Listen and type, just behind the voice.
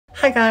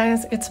Hi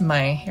guys, it's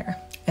Maya here.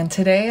 And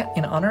today,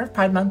 in honor of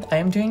Pride Month, I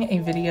am doing a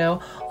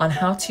video on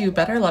how to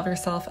better love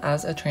yourself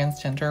as a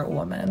transgender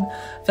woman.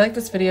 I feel like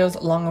this video is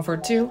long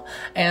overdue,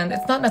 and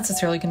it's not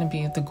necessarily going to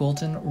be the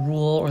golden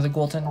rule or the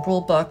golden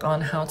rule book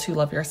on how to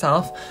love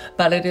yourself,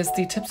 but it is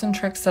the tips and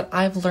tricks that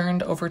I've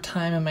learned over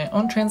time in my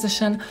own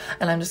transition,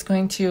 and I'm just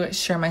going to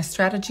share my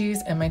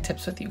strategies and my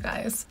tips with you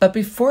guys. But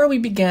before we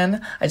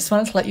begin, I just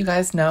wanted to let you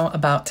guys know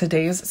about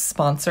today's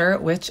sponsor,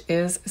 which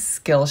is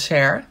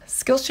Skillshare.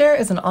 Skillshare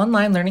is an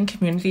online learning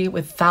community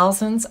with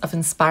thousands of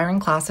inspiring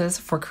classes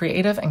for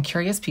creative and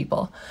curious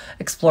people.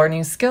 Explore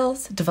new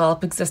skills,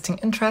 develop existing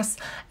interests,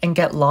 and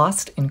get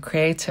lost in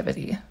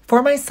creativity.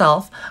 For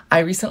myself, I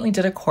recently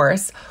did a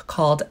course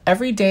called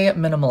Everyday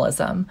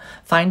Minimalism: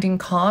 Finding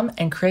Calm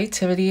and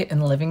Creativity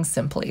in Living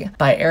Simply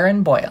by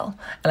Erin Boyle.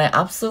 And I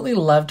absolutely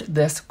loved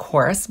this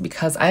course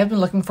because I have been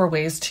looking for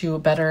ways to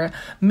better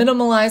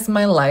minimalize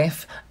my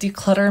life,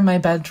 declutter my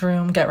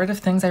bedroom, get rid of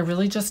things I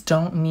really just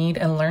don't need,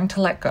 and learn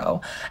to let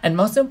go. And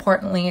most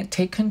importantly,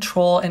 take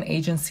control and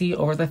agency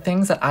over the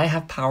things that I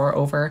have power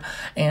over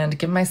and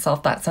give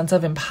myself that sense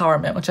of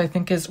empowerment, which I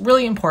think is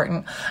really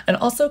important and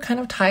also kind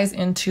of ties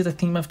into the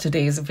theme of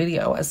today's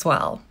video as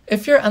well.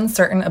 If you're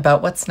uncertain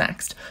about what's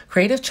next,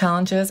 creative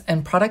challenges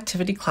and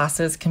productivity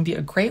classes can be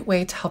a great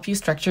way to help you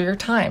structure your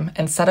time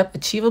and set up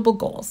achievable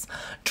goals.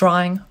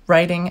 Drawing,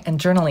 writing, and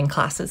journaling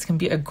classes can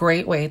be a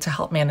great way to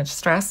help manage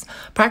stress,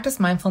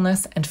 practice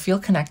mindfulness, and feel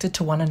connected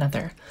to one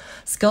another.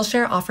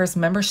 Skillshare offers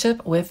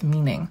membership with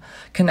meaning.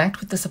 Connect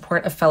with the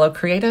support of fellow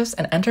creatives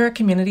and enter a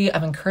community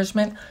of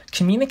encouragement,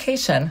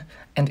 communication,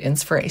 and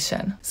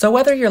inspiration. So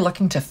whether you're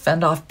looking to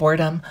fend off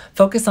boredom,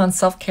 focus on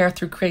self-care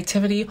through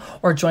creativity,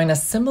 or join a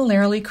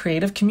similarly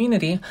creative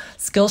community,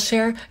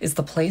 Skillshare is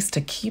the place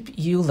to keep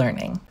you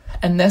learning.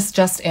 And this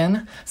just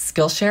in,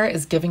 Skillshare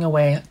is giving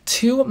away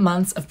 2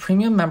 months of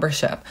premium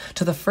membership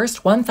to the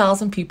first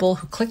 1,000 people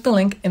who click the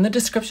link in the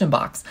description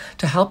box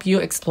to help you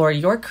explore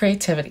your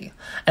creativity.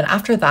 And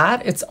after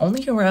that, it's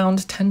only around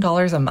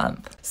 $10 a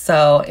month.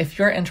 So if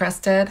you're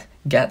interested,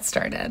 get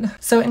started.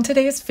 So in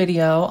today's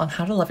video on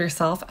how to love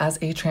yourself as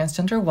a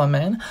transgender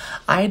woman,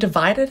 I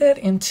divided it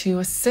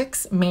into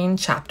 6 main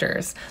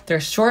chapters. They're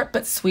short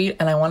but sweet,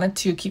 and I wanted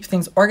to keep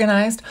things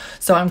organized.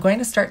 So I'm going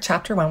to start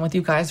chapter 1 with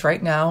you guys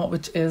right now,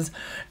 which is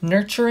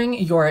nurturing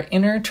your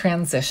inner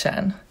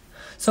transition.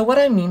 So what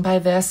I mean by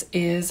this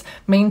is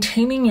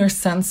maintaining your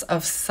sense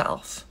of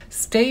self.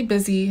 Stay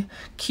busy,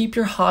 keep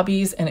your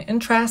hobbies and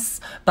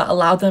interests, but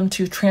allow them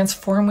to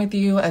transform with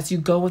you as you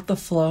go with the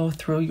flow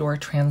through your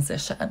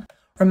transition.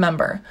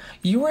 Remember,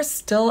 you were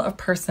still a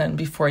person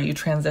before you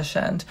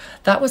transitioned.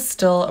 That was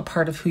still a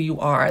part of who you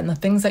are, and the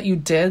things that you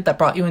did that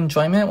brought you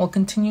enjoyment will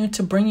continue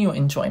to bring you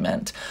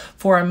enjoyment.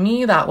 For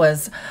me, that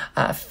was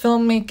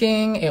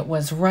filmmaking, it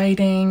was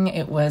writing,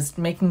 it was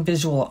making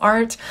visual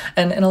art,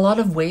 and in a lot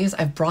of ways,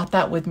 I've brought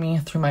that with me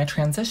through my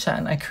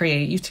transition. I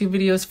create YouTube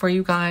videos for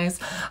you guys.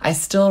 I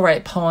still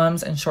write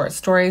poems and short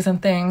stories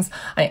and things.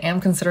 I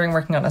am considering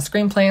working on a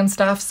screenplay and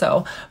stuff.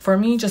 So for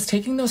me, just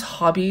taking those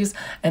hobbies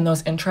and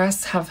those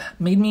interests have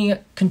made me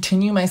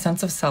continue my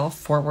sense of self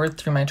forward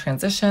through my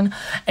transition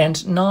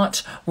and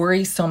not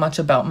worry so much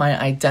about my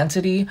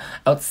identity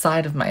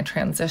outside of my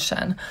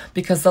transition.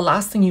 Because the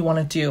last thing you want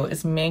to do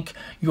is make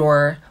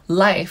your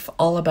life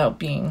all about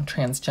being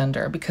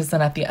transgender, because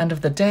then at the end of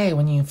the day,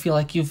 when you feel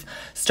like you've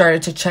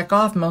started to check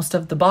off most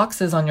of the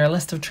boxes on your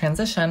list of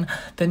transition,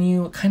 then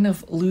you kind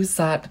of lose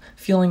that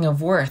feeling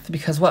of worth,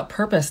 because what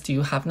purpose do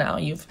you have now?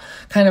 You've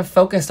kind of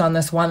focused on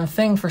this one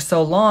thing for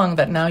so long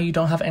that now you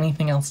don't have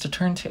anything else to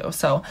turn to.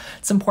 So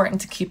it's important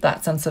to keep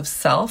that sense of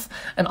self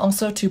and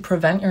also to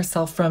prevent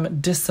yourself from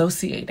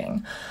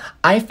dissociating.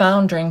 I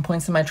found during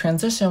points in my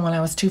transition when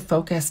I was too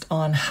focused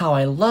on how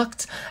I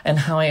looked and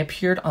how I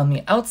appeared on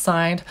the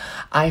outside,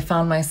 I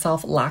found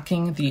myself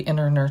lacking the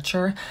inner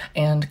nurture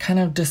and kind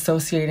of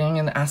dissociating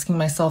and asking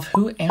myself,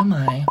 who am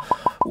I?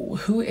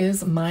 Who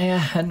is Maya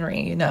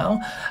Henry? You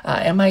know,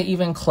 am I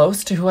even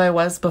close to who I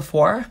was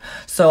before?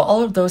 So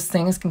all of those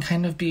things can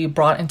kind of be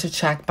brought into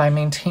check by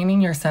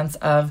maintaining your sense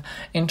of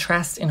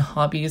interest in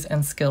hobbies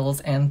and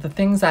skills and the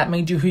things that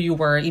made you who you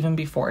were even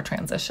before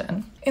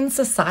transition. In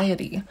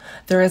society,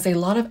 there is a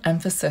lot of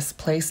emphasis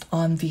placed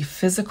on the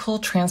physical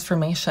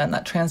transformation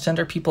that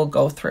transgender people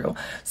go through.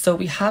 So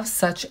we have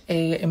such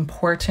a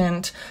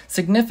important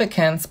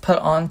significance put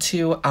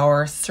onto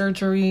our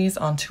surgeries,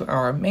 onto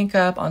our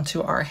makeup,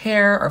 onto our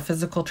hair, our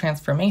physical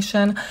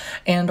transformation.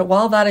 And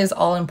while that is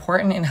all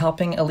important in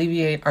helping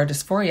alleviate our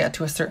dysphoria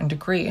to a certain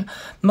degree,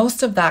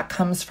 most of that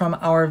comes from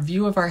our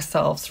view of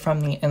ourselves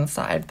from the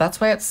inside. That's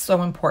why it's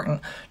so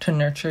important to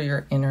nurture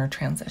your inner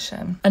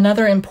transition.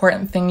 Another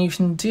important thing you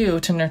can do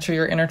to nurture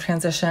your inner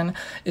transition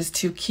is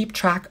to keep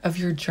track of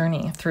your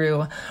journey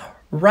through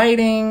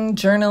writing,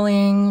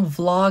 journaling,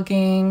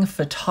 vlogging,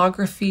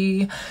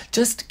 photography,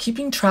 just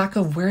keeping track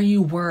of where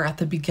you were at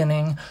the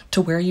beginning to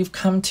where you've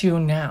come to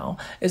now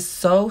is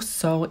so,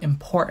 so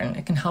important.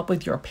 It can help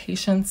with your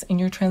patience in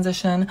your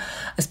transition,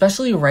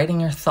 especially writing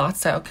your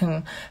thoughts out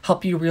can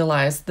help you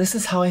realize this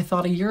is how I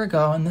thought a year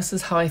ago and this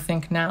is how I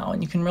think now.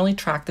 And you can really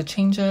track the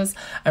changes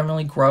and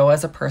really grow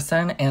as a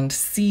person and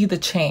see the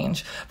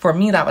change. For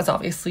me, that was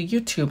obviously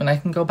YouTube, and I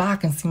can go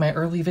back and see my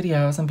early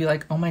videos and be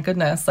like, oh my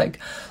goodness, like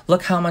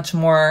look how much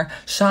more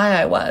shy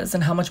I was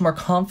and how much more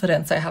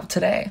confidence I have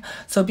today.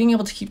 So being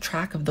able to keep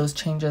track of those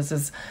changes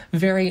is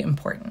very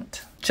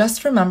important.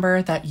 Just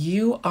remember that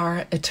you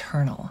are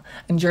eternal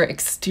and your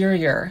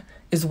exterior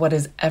is what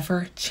is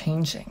ever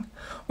changing.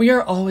 We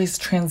are always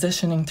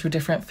transitioning through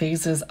different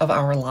phases of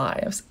our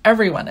lives.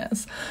 Everyone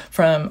is.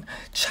 From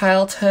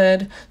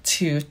childhood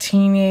to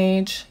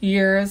teenage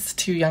years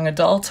to young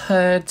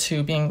adulthood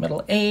to being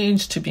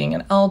middle-aged to being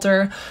an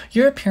elder.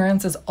 Your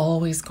appearance is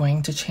always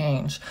going to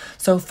change.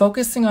 So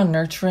focusing on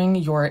nurturing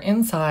your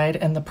inside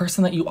and the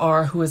person that you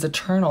are who is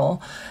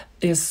eternal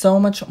is so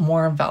much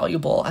more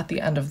valuable at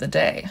the end of the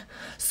day.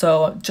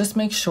 So just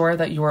make sure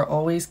that you are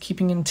always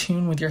keeping in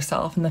tune with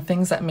yourself and the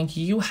things that make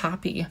you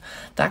happy.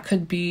 That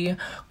could be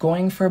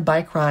going for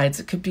bike rides.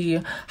 It could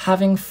be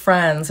having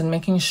friends and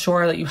making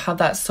sure that you have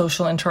that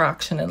social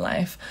interaction in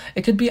life.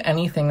 It could be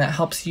anything that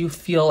helps you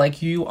feel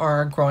like you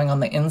are growing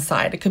on the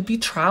inside. It could be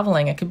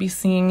traveling. It could be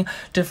seeing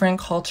different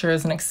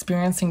cultures and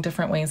experiencing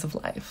different ways of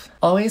life.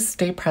 Always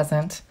stay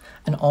present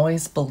and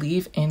always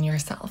believe in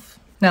yourself.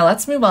 Now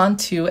let's move on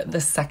to the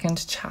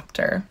second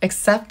chapter.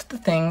 Accept the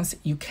things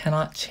you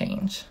cannot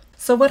change.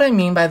 So what I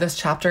mean by this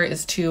chapter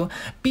is to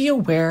be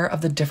aware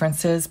of the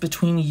differences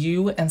between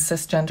you and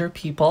cisgender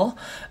people,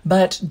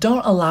 but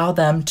don't allow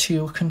them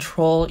to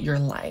control your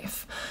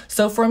life.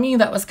 So for me,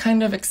 that was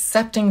kind of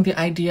accepting the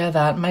idea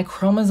that my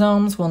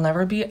chromosomes will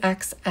never be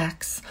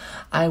XX,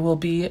 I will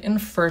be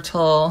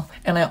infertile,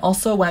 and I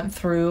also went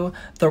through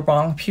the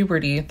wrong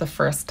puberty the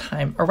first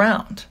time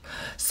around.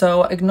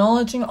 So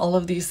acknowledging all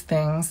of these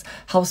things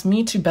helps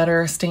me to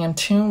better stay in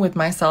tune with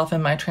myself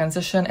and my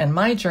transition and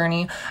my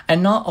journey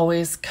and not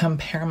always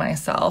compare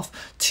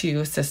myself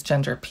to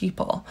cisgender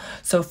people.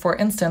 So for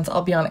instance,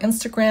 I'll be on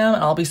Instagram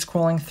and I'll be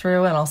scrolling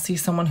through and I'll see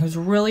someone who's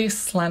really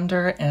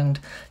slender and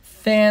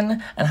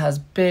thin and has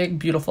big,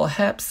 beautiful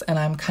hips. And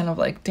I'm kind of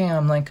like,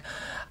 damn, like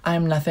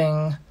I'm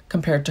nothing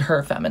compared to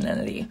her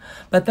femininity.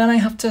 But then I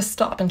have to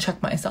stop and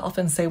check myself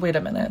and say, wait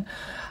a minute,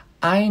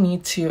 I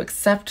need to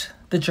accept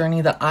the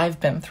journey that I've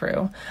been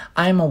through.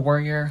 I'm a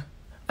warrior.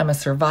 I'm a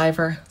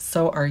survivor,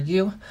 so are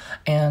you.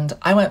 And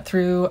I went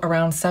through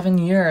around 7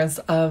 years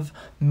of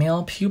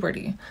male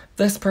puberty.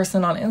 This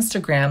person on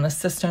Instagram, this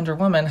cisgender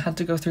woman, had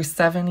to go through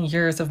 7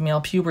 years of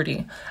male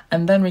puberty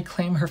and then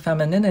reclaim her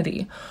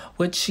femininity.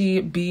 Would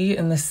she be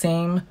in the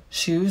same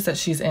shoes that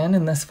she's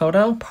in this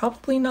photo?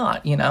 Probably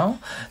not, you know?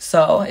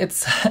 So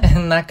it's,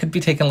 and that could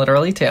be taken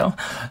literally too,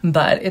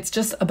 but it's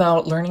just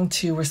about learning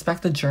to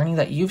respect the journey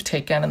that you've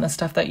taken and the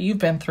stuff that you've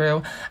been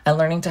through and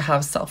learning to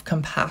have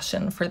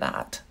self-compassion for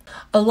that.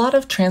 A lot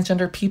of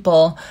transgender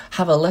people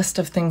have a list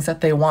of things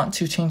that they want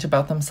to change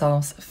about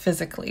themselves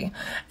physically,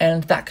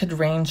 and that could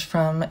range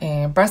from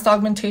a breast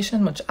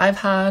augmentation, which I've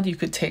had. You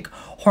could take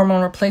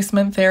hormone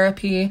replacement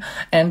therapy,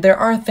 and there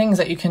are things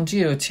that you can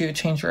do to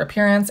change your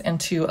appearance and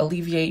to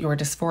alleviate your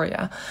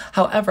dysphoria.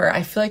 However,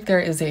 I feel like there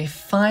is a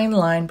fine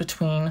line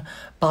between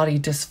body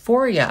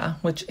dysphoria,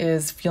 which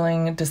is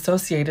feeling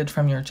dissociated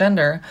from your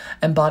gender,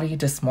 and body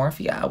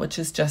dysmorphia, which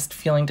is just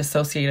feeling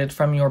dissociated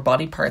from your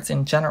body parts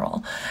in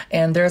general.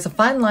 And there's a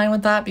fine line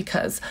with that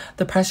because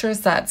the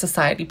pressures that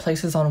society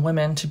places on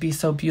women to be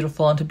so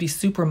beautiful and to be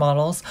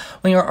supermodels,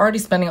 when you're already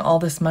spending all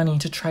this money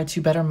to try to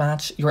better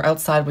match your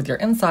outside with your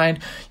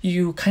inside,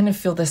 you kind of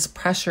feel this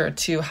pressure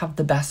to have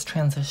the best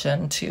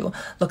transition, to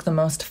look the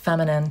most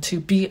feminine, to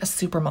be a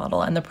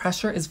supermodel. And the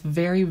pressure is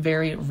very,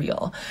 very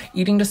real.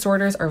 Eating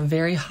disorders are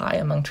very high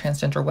among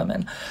transgender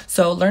women.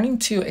 So learning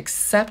to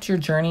accept your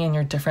journey and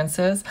your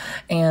differences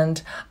and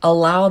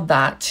allow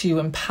that to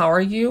empower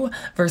you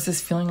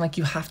versus feeling like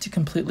you have to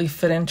completely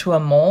fit into a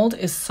mold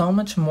is so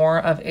much more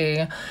of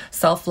a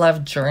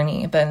self-love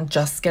journey than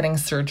just getting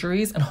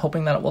surgeries and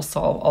hoping that it will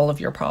solve all of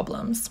your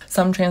problems.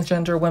 Some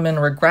transgender women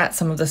regret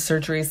some of the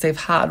surgeries they've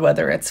had,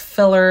 whether it's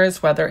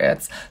fillers, whether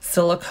it's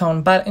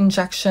silicone butt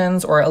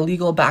injections or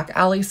illegal back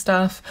alley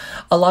stuff.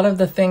 A lot of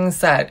the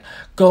things that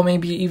go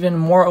maybe even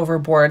more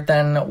overboard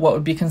than what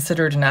would be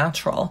considered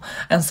natural.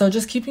 And so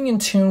just keeping in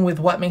tune with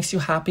what makes you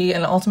happy,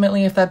 and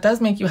ultimately if that does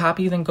make you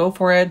happy, then go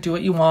for it, do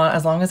what you want,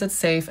 as long as it's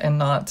safe and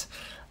not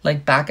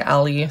like back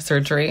alley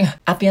surgery.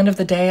 At the end of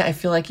the day, I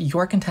feel like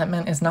your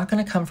contentment is not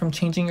going to come from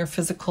changing your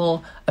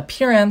physical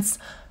appearance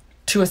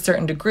to a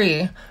certain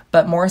degree,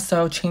 but more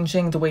so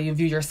changing the way you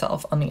view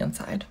yourself on the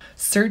inside.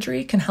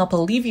 Surgery can help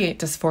alleviate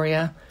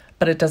dysphoria,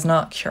 but it does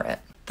not cure it.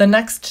 The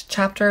next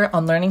chapter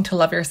on learning to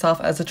love yourself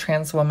as a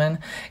trans woman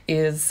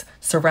is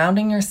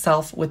surrounding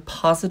yourself with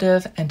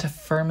positive and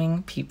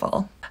affirming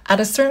people. At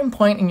a certain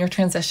point in your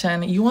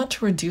transition, you want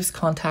to reduce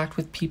contact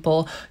with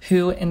people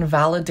who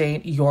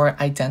invalidate your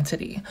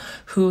identity,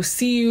 who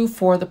see you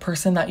for the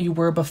person that you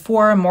were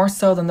before more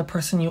so than the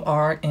person you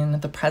are in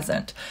the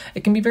present.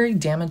 It can be very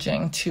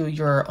damaging to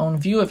your own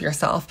view of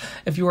yourself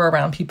if you are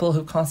around people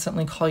who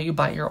constantly call you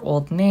by your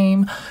old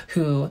name,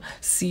 who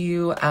see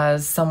you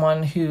as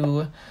someone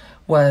who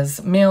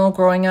was male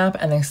growing up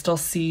and they still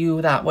see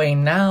you that way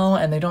now,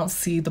 and they don't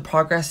see the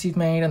progress you've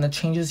made and the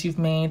changes you've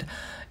made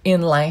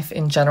in life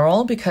in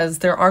general, because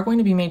there are going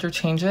to be major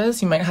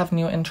changes. You might have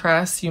new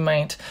interests. You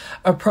might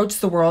approach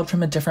the world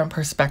from a different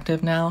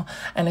perspective now.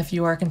 And if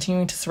you are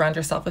continuing to surround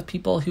yourself with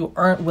people who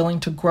aren't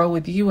willing to grow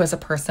with you as a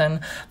person,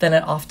 then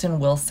it often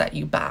will set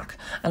you back.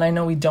 And I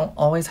know we don't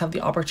always have the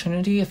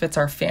opportunity if it's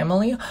our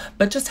family,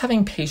 but just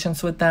having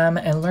patience with them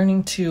and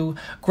learning to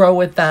grow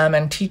with them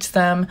and teach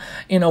them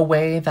in a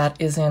way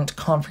that isn't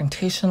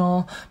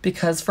confrontational,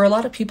 because for a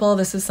lot of people,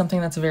 this is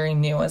something that's very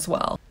new as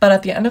well. But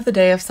at the end of the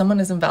day, if someone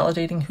is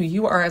invalidating who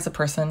you are as a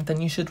person, then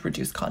you should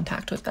reduce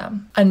contact with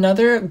them.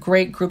 Another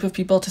great group of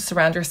people to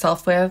surround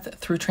yourself with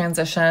through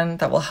transition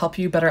that will help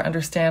you better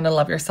understand and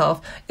love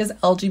yourself is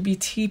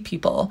LGBT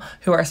people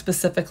who are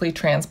specifically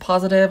trans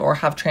positive or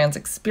have trans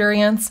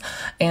experience.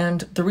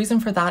 And the reason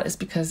for that is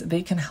because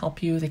they can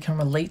help you, they can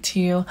relate to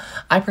you.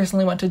 I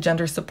personally went to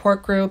gender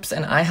support groups,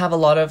 and I have a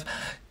lot of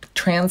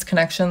trans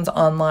connections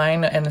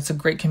online, and it's a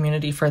great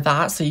community for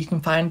that. So you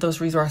can find those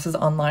resources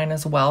online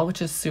as well,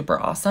 which is super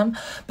awesome.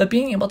 But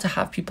being able to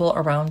have people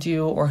around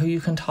you or who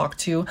you can talk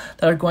to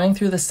that are going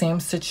through the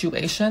same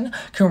situation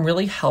can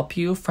really help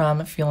you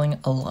from feeling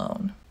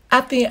alone.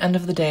 At the end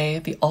of the day,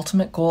 the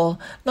ultimate goal,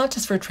 not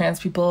just for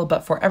trans people,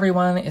 but for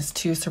everyone, is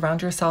to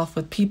surround yourself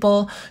with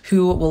people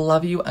who will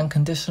love you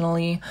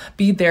unconditionally,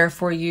 be there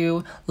for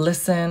you,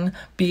 listen,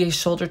 be a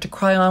shoulder to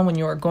cry on when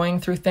you are going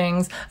through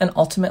things, and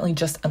ultimately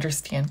just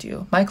understand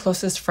you. My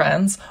closest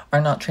friends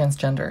are not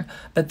transgender,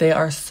 but they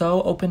are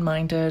so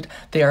open-minded,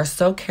 they are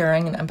so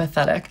caring and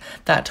empathetic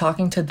that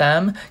talking to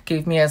them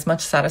gave me as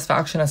much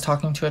satisfaction as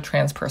talking to a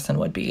trans person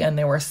would be. And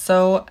they were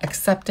so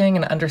accepting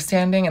and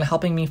understanding and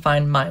helping me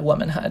find my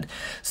womanhood.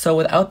 So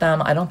without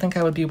them, I don't think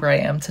I would be where I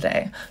am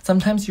today.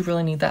 Sometimes you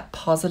really need that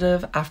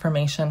positive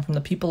affirmation from the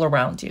people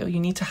around you.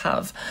 You need to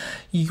have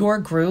your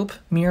group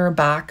mirror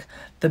back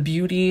the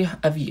beauty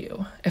of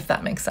you, if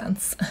that makes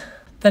sense.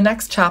 The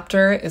next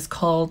chapter is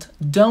called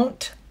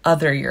Don't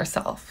Other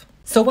Yourself.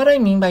 So what I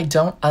mean by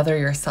don't other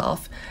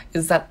yourself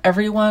is that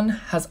everyone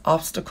has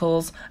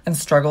obstacles and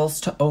struggles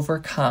to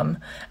overcome,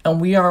 and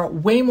we are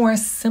way more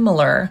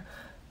similar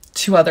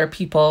to other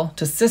people,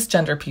 to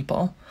cisgender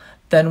people,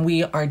 then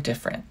we are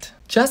different.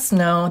 Just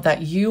know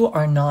that you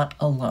are not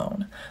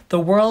alone. The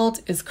world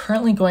is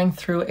currently going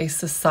through a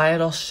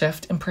societal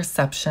shift in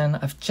perception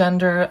of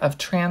gender, of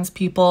trans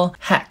people.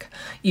 Heck,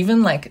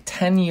 even like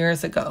 10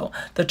 years ago,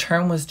 the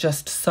term was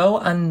just so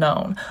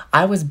unknown.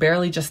 I was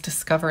barely just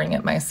discovering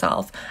it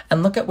myself.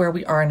 And look at where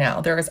we are now.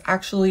 There is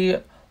actually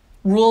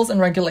rules and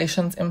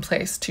regulations in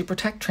place to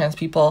protect trans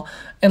people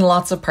in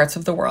lots of parts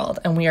of the world,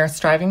 and we are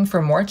striving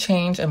for more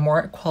change and more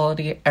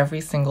equality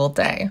every single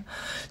day.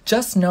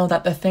 Just know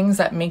that the things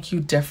that make you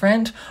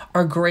different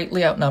are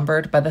greatly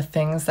outnumbered by the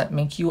things that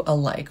make you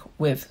alike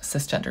with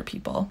cisgender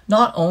people.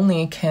 Not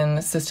only can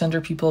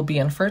cisgender people be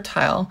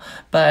infertile,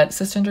 but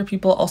cisgender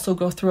people also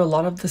go through a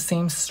lot of the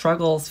same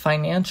struggles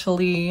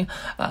financially,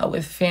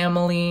 with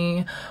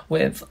family,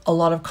 with a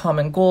lot of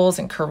common goals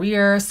and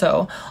career.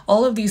 So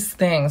all of these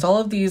things, all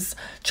of these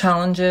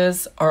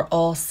challenges are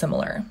all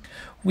similar.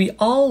 We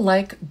all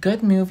like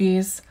good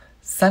movies,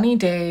 sunny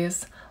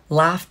days,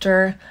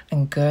 laughter,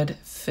 and good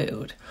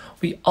food.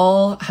 We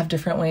all have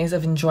different ways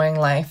of enjoying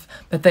life,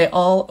 but they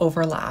all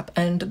overlap.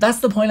 And that's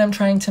the point I'm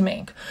trying to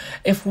make.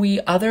 If we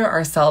other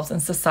ourselves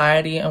in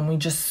society and we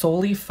just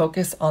solely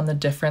focus on the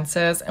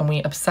differences and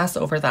we obsess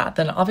over that,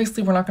 then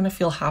obviously we're not going to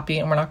feel happy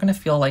and we're not going to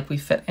feel like we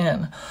fit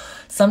in.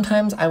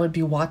 Sometimes I would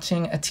be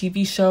watching a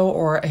TV show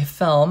or a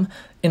film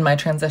in my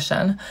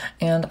transition,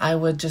 and I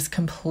would just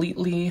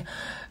completely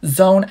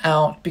zone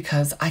out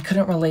because I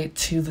couldn't relate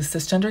to the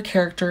cisgender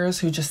characters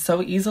who just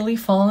so easily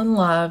fall in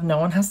love. No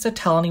one has to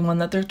tell anyone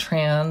that they're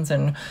trans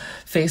and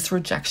face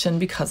rejection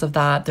because of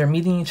that. They're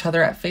meeting each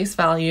other at face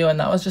value, and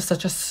that was just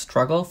such a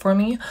struggle for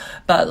me.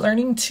 But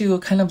learning to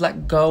kind of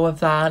let go of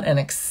that and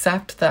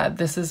accept that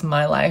this is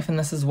my life and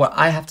this is what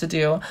I have to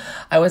do,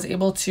 I was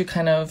able to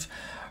kind of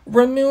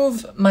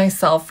remove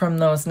myself from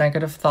those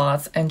negative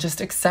thoughts and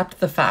just accept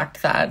the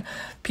fact that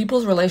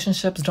people's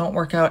relationships don't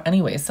work out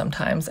anyways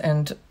sometimes,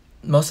 and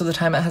most of the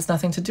time it has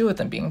nothing to do with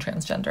them being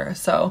transgender.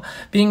 So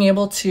being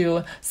able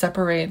to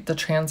separate the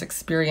trans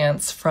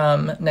experience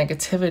from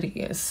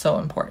negativity is so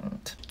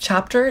important.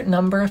 Chapter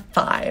number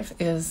 5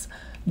 is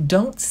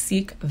don't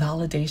seek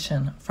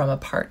validation from a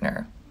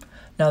partner.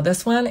 Now,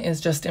 this one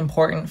is just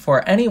important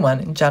for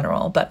anyone in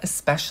general, but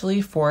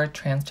especially for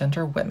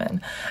transgender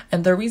women.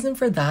 And the reason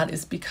for that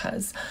is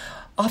because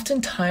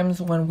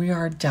Oftentimes, when we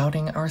are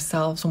doubting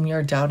ourselves, when we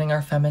are doubting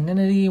our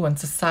femininity, when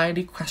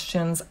society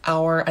questions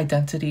our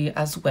identity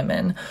as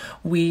women,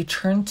 we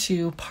turn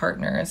to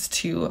partners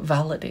to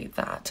validate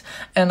that.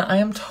 And I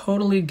am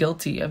totally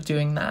guilty of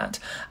doing that.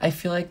 I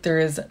feel like there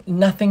is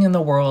nothing in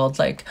the world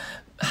like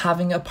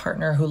having a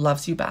partner who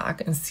loves you back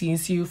and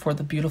sees you for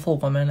the beautiful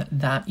woman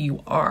that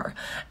you are.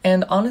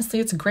 And honestly,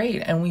 it's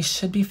great. And we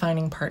should be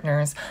finding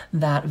partners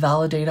that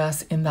validate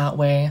us in that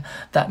way,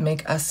 that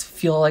make us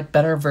feel like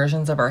better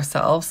versions of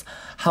ourselves.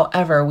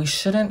 However, we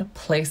shouldn't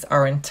place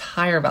our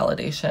entire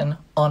validation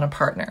on a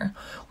partner.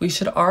 We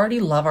should already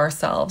love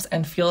ourselves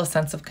and feel a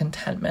sense of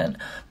contentment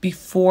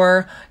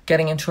before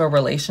getting into a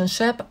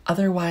relationship.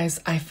 Otherwise,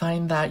 I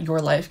find that your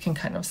life can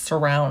kind of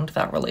surround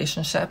that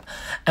relationship.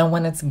 And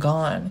when it's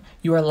gone,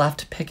 you are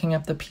left picking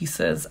up the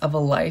pieces of a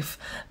life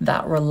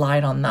that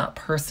relied on that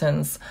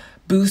person's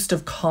boost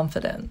of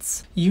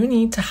confidence. You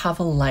need to have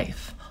a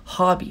life,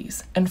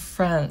 hobbies, and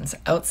friends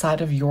outside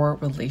of your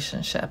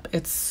relationship.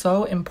 It's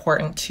so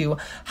important to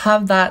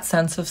have that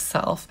sense of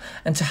self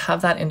and to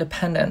have that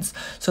independence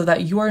so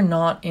that you are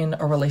not in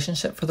a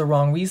relationship for the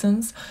wrong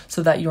reasons,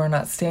 so that you are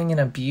not staying in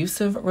an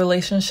abusive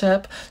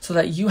relationship, so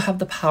that you have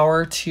the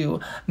power to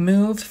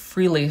move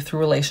freely through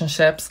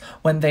relationships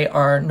when they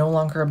are no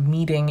longer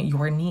meeting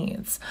your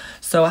needs.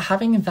 So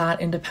having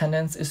that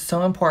independence is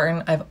so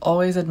important. I've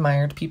always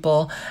admired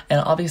people, and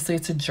obviously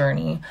it's a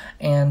journey,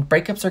 and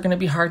breakups are going to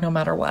be hard no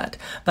matter what.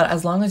 But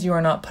as long as you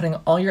are not putting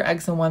all your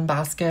eggs in one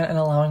basket and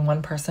allowing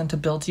one person to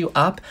build you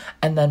up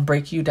and then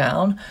break you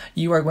down,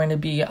 you are going to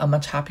be a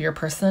much happier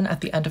person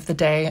at the end of the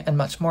day and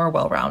much more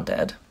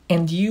well-rounded.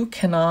 And you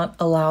cannot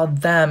allow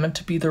them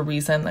to be the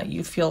reason that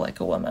you feel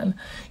like a woman.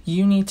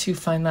 You need to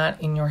find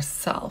that in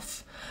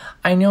yourself.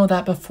 I know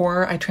that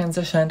before I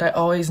transitioned, I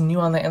always knew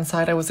on the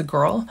inside I was a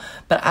girl,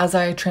 but as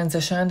I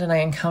transitioned and I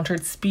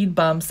encountered speed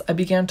bumps, I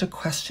began to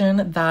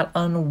question that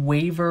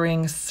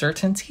unwavering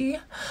certainty.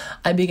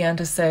 I began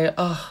to say,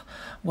 oh,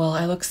 well,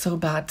 I look so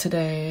bad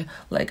today.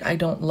 Like, I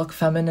don't look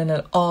feminine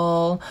at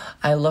all.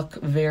 I look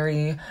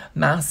very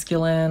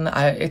masculine.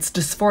 It's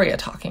dysphoria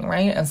talking,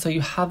 right? And so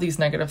you have these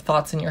negative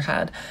thoughts in your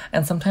head.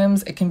 And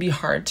sometimes it can be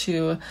hard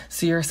to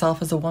see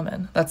yourself as a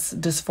woman. That's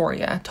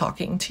dysphoria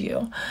talking to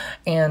you.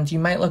 And you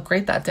might look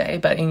great that day,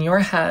 but in your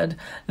head,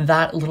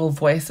 that little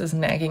voice is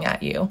nagging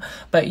at you.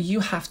 But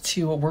you have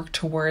to work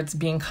towards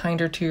being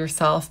kinder to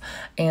yourself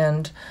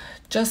and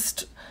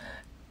just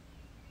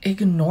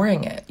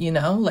ignoring it,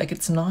 like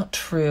it's not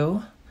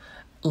true.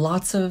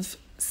 Lots of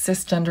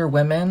cisgender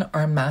women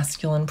are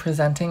masculine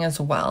presenting as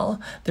well.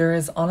 There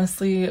is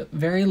honestly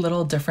very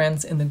little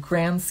difference in the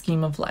grand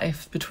scheme of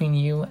life between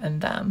you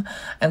and them.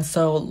 And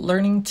so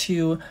learning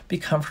to be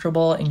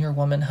comfortable in your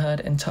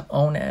womanhood and to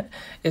own it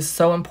is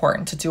so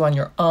important to do on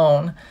your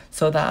own,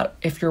 so that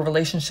if your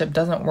relationship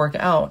doesn't work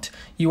out,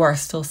 you are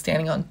still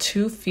standing on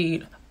 2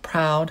 feet,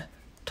 proud,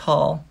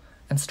 tall,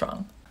 and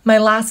strong. My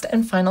last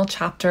and final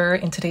chapter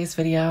in today's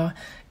video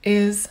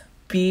is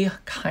be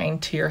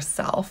kind to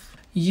yourself.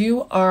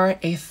 You are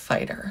a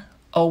fighter,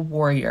 a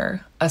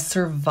warrior, a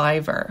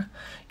survivor.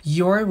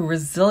 Your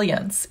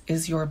resilience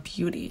is your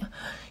beauty.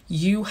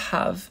 You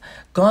have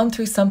gone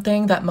through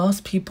something that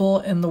most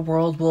people in the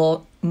world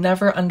will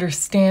never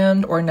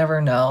understand or never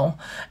know,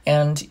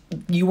 and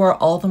you are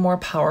all the more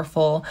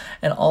powerful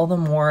and all the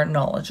more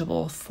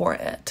knowledgeable for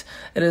it.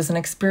 It is an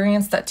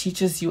experience that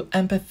teaches you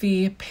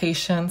empathy,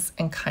 patience,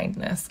 and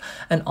kindness.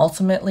 And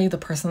ultimately, the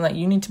person that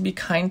you need to be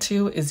kind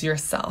to is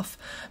yourself.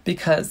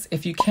 Because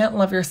if you can't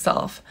love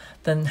yourself,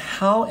 then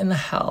how in the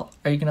hell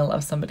are you going to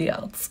love somebody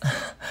else?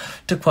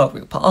 To quote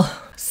RuPaul.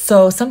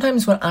 So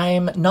sometimes when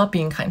I'm not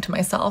being kind to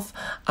myself,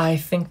 I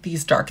think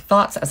these dark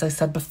thoughts. As I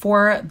said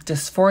before,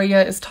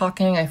 dysphoria is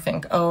talking. I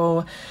think,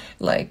 oh,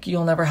 like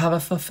you'll never have a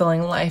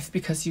fulfilling life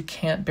because you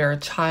can't bear a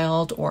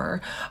child,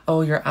 or,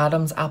 oh, your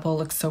Adam's apple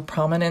looks so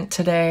prominent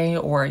today,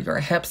 or your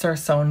hips are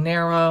so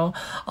narrow.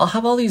 I'll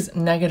have all these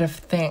negative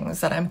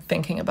things that I'm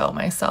thinking about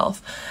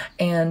myself.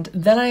 And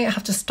then I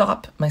have to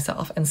stop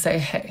myself and say,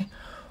 hey,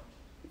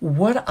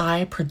 would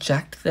I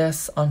project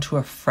this onto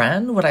a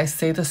friend? Would I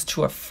say this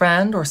to a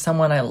friend or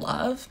someone I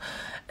love?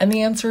 And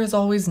the answer is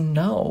always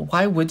no.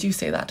 Why would you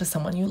say that to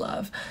someone you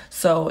love?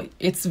 So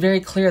it's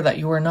very clear that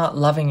you are not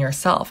loving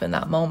yourself in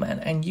that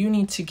moment, and you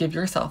need to give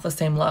yourself the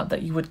same love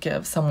that you would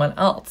give someone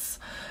else.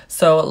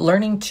 So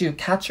learning to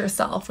catch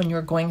yourself when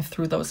you're going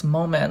through those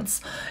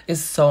moments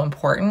is so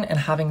important, and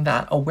having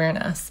that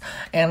awareness.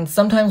 And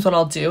sometimes what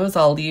I'll do is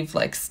I'll leave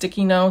like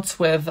sticky notes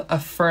with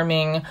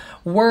affirming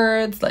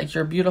words like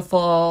you're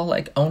beautiful,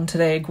 like own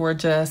today,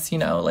 gorgeous,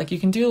 like you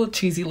can do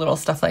cheesy little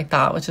stuff like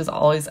that, which is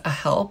always a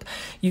help.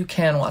 You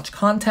can watch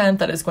content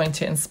that is going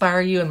to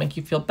inspire you and make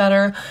you feel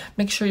better.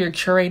 Make sure you're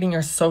curating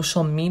your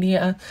social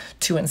media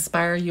to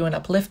inspire you and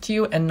uplift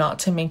you, and not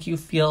to make you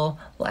feel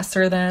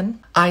lesser than.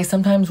 I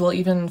sometimes will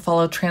even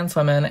follow trans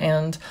women,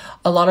 and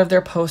a lot of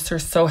their posts are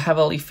so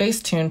heavily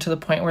face-tuned to the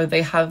point where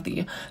they have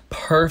the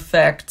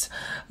perfect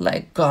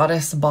like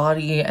goddess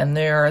body, and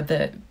they're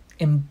the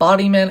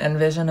embodiment and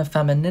vision of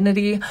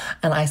femininity,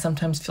 and I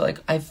sometimes feel like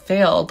I've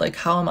failed. Like,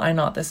 how am I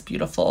not this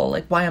beautiful?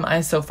 Like, why am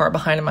I so far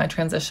behind in my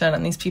transition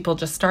and these people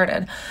just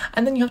started?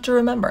 And then you have to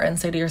remember and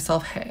say to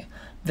yourself, hey,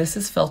 this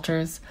is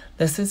filters,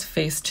 this is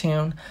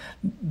Facetune.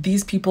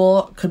 These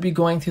people could be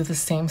going through the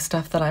same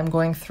stuff that I'm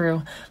going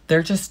through.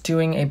 They're just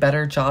doing a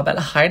better job at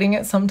hiding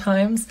it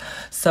sometimes.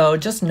 So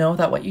just know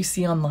that what you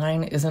see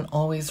online isn't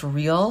always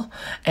real,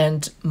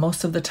 and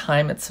most of the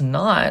time it's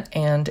not,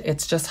 and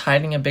it's just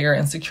hiding a bigger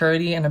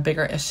insecurity and a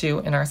bigger issue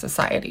in our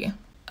society.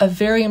 A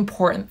very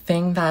important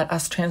thing that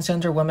us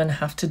transgender women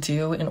have to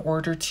do in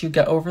order to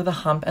get over the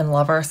hump and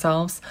love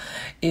ourselves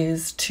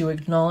is to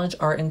acknowledge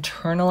our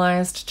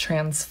internalized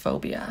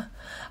transphobia.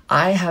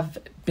 I have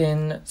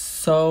been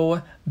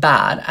so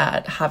bad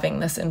at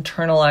having this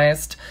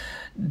internalized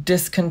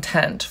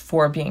discontent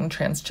for being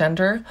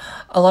transgender.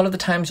 A lot of the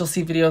times you'll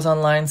see videos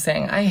online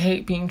saying, I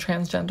hate being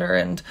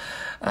transgender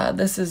and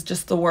this is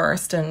just the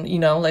worst. And, you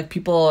know, like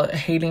people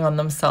hating on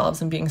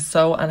themselves and being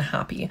so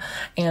unhappy.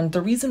 And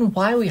the reason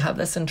why we have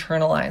this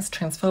internalized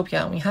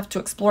transphobia, and we have to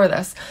explore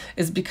this,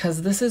 is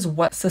because this is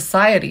what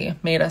society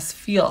made us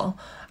feel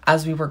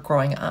as we were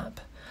growing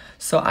up.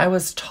 So I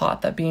was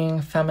taught that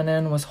being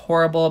feminine was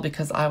horrible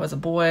because I was a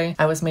boy.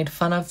 I was made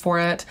fun of for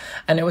it.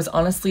 And it was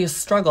honestly a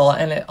struggle.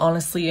 And it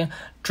honestly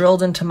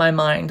drilled into my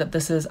mind that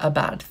this is a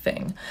bad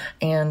thing.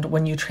 And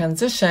when you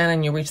transition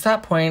and you reach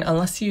that point,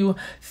 unless you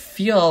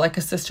feel like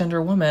a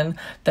cisgender woman,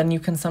 then you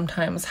can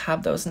sometimes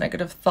have those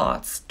negative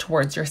thoughts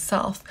towards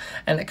yourself.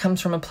 And it comes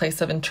from a place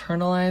of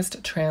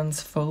internalized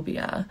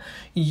transphobia.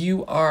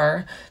 You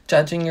are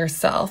judging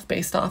yourself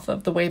based off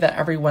of the way that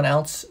everyone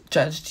else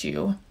judged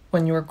you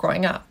when you were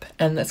growing up.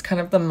 And that's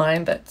kind of the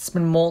mind that's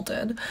been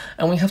molded.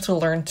 And we have to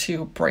learn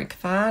to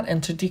break that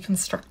and to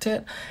deconstruct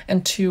it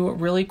and to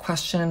really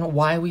question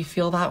why we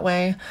feel that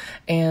way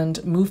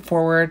and move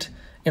forward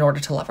in order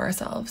to love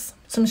ourselves.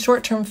 Some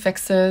short-term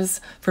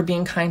fixes for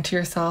being kind to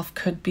yourself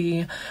could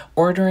be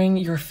ordering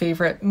your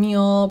favorite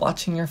meal,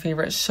 watching your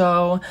favorite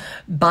show,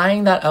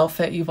 buying that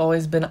outfit you've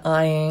always been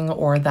eyeing,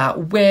 or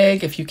that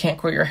wig if you can't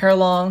grow your hair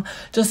long,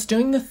 just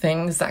doing the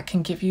things that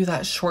can give you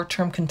that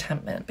short-term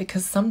contentment,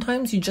 because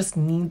sometimes you just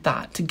need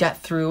that to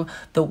get through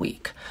the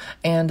week.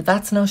 And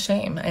that's no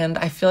shame. And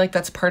I feel like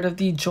that's part of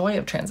the joy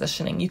of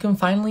transitioning. You can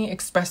finally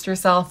express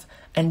yourself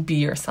and be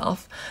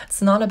yourself.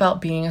 It's not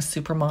about being a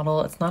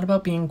supermodel. It's not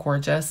about being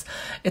gorgeous.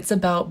 It's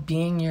about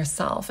being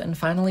yourself and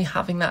finally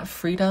having that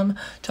freedom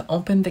to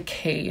open the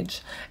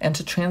cage and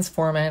to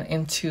transform it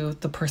into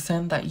the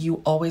person that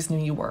you always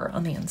knew you were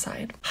on the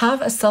inside.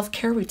 Have a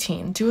self-care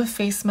routine. Do a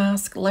face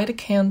mask, light a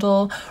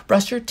candle,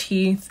 brush your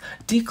teeth,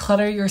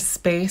 declutter your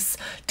space,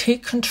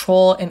 take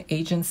control and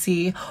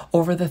agency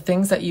over the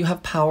things that you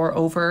have power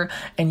over,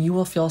 and you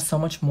will feel so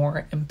much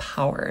more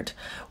empowered.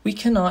 We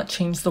cannot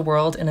change the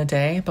world in a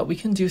day, but we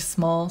can do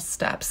small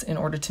steps in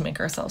order to make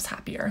ourselves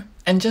happier.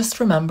 And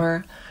just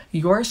remember,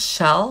 your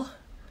shell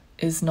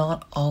is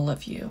not all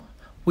of you.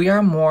 We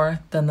are more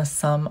than the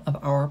sum of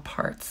our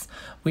parts.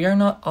 We are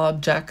not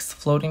objects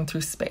floating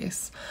through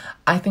space.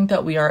 I think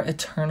that we are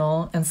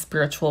eternal and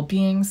spiritual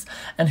beings,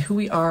 and who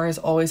we are is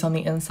always on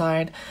the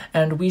inside,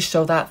 and we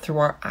show that through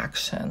our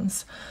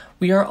actions.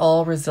 We are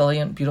all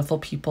resilient, beautiful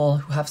people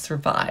who have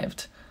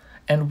survived.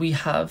 And we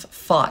have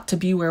fought to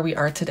be where we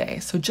are today.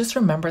 So just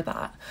remember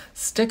that.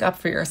 Stick up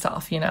for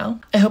yourself, you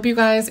know? I hope you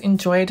guys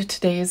enjoyed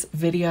today's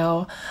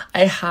video.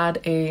 I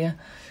had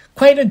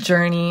quite a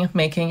journey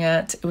making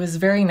it. It was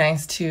very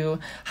nice to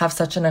have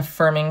such an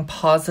affirming,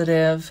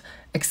 positive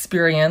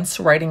experience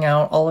writing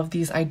out all of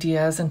these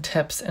ideas and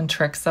tips and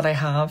tricks that I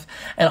have.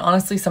 And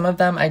honestly, some of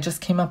them I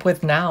just came up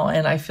with now,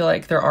 and I feel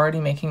like they're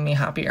already making me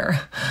happier.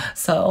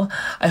 So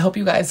I hope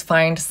you guys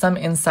find some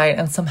insight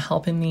and some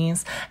help in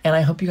these, and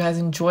I hope you guys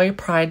enjoy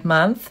Pride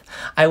Month.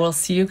 I will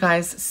see you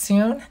guys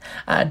soon.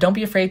 Don't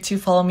be afraid to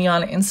follow me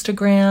on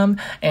Instagram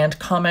and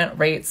comment,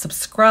 rate,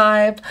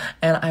 subscribe,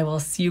 and I will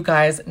see you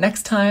guys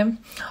next time.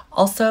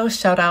 Also,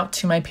 shout out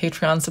to my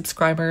Patreon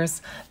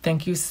subscribers.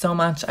 Thank you so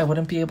much. I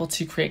wouldn't be able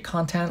to create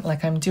content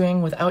like I'm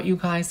doing without you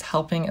guys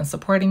helping and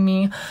supporting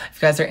me. If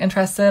you guys are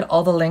interested,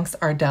 all the links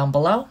are down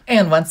below.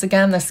 And once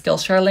again, the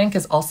Skillshare link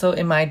is also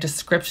in my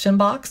description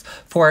box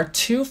for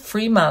 2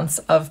 free months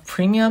of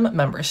premium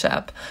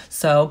membership.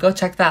 So go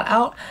check that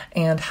out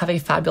and have a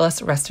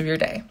fabulous rest of your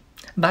day.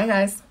 Bye,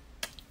 guys.